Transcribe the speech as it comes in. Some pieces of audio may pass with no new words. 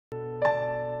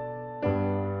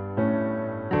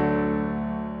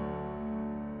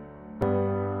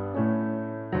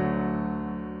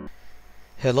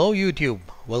Hello YouTube,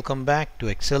 welcome back to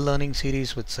Excel Learning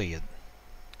Series with Syed.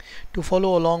 To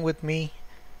follow along with me,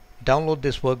 download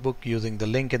this workbook using the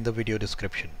link in the video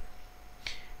description.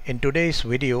 In today's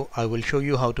video, I will show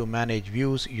you how to manage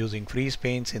views using freeze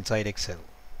panes inside Excel.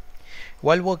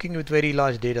 While working with very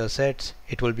large data sets,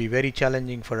 it will be very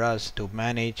challenging for us to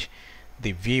manage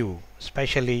the view,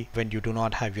 especially when you do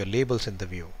not have your labels in the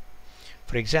view.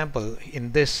 For example,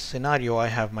 in this scenario, I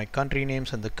have my country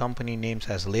names and the company names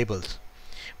as labels.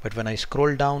 But when I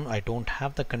scroll down, I don't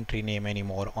have the country name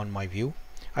anymore on my view.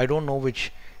 I don't know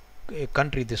which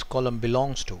country this column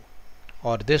belongs to,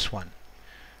 or this one.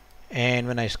 And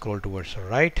when I scroll towards the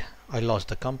right, I lost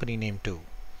the company name too.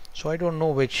 So I don't know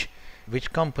which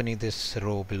company this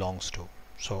row belongs to.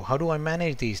 So how do I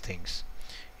manage these things?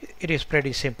 It is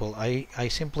pretty simple. I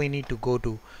simply need to go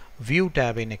to View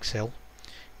tab in Excel,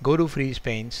 go to Freeze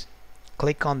Panes,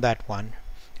 click on that one.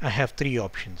 I have three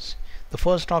options. The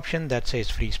first option that says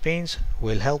Freeze Panes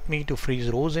will help me to freeze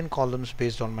rows and columns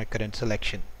based on my current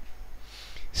selection.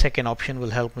 Second option will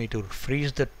help me to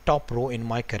freeze the top row in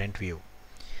my current view.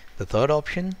 The third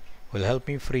option will help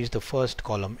me freeze the first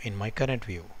column in my current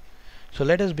view. So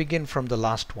let us begin from the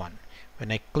last one.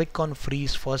 When I click on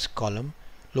Freeze First Column,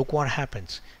 look what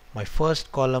happens. My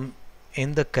first column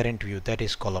in the current view, that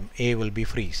is column A, will be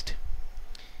freezed.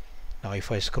 Now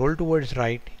if I scroll towards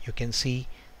right, you can see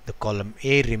the column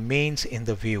A remains in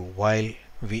the view while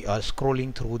we are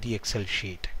scrolling through the Excel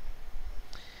sheet.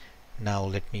 Now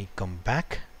let me come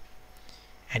back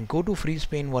and go to Freeze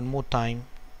Pane one more time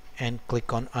and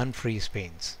click on Unfreeze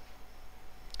Panes.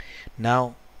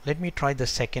 Now let me try the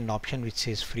second option, which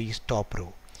says Freeze Top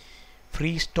Row.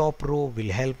 Freeze Top Row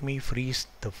will help me freeze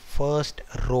the first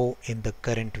row in the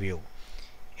current view.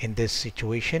 In this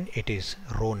situation, it is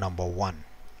row number 1.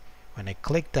 When I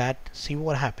click that, see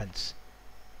what happens.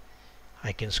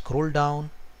 I can scroll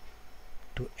down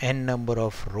to n number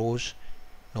of rows.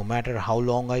 No matter how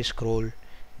long I scroll,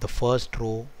 the first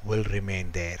row will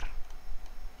remain there.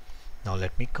 Now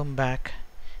let me come back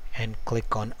and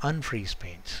click on Unfreeze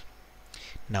Panes.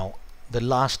 Now the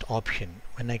last option,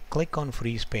 when I click on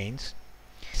Freeze Panes,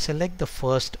 select the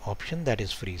first option, that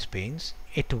is Freeze Panes.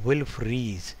 It will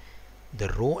freeze the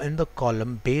row and the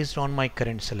column based on my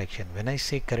current selection. When I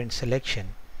say current selection,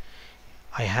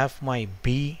 I have my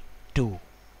B2,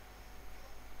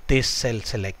 this cell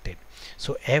selected.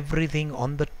 So everything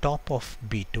on the top of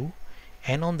B2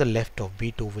 and on the left of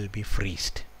B2 will be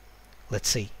freezed. Let's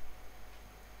see.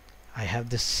 I have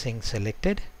this thing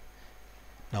selected.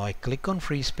 Now I click on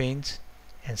Freeze Panes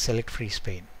and select Freeze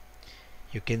Pane.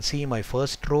 You can see my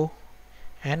first row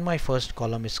and my first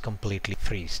column is completely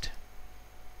freezed.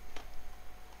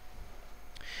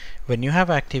 When you have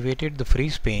activated the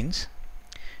Freeze Panes,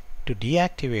 to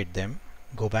deactivate them,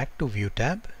 go back to View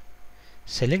tab,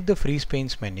 select the Freeze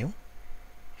Panes menu,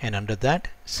 and under that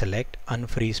select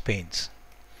Unfreeze Panes.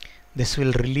 This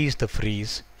will release the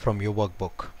freeze from your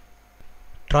workbook.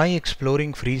 Try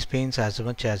exploring Freeze Panes as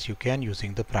much as you can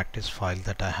using the practice file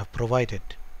that I have provided.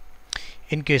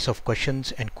 In case of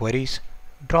questions and queries,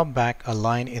 drop back a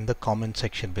line in the comment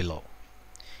section below.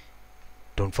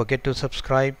 Don't forget to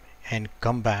subscribe and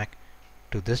come back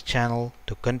to this channel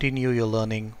to continue your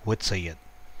learning with Syed.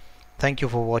 Thank you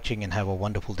for watching and have a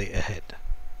wonderful day ahead.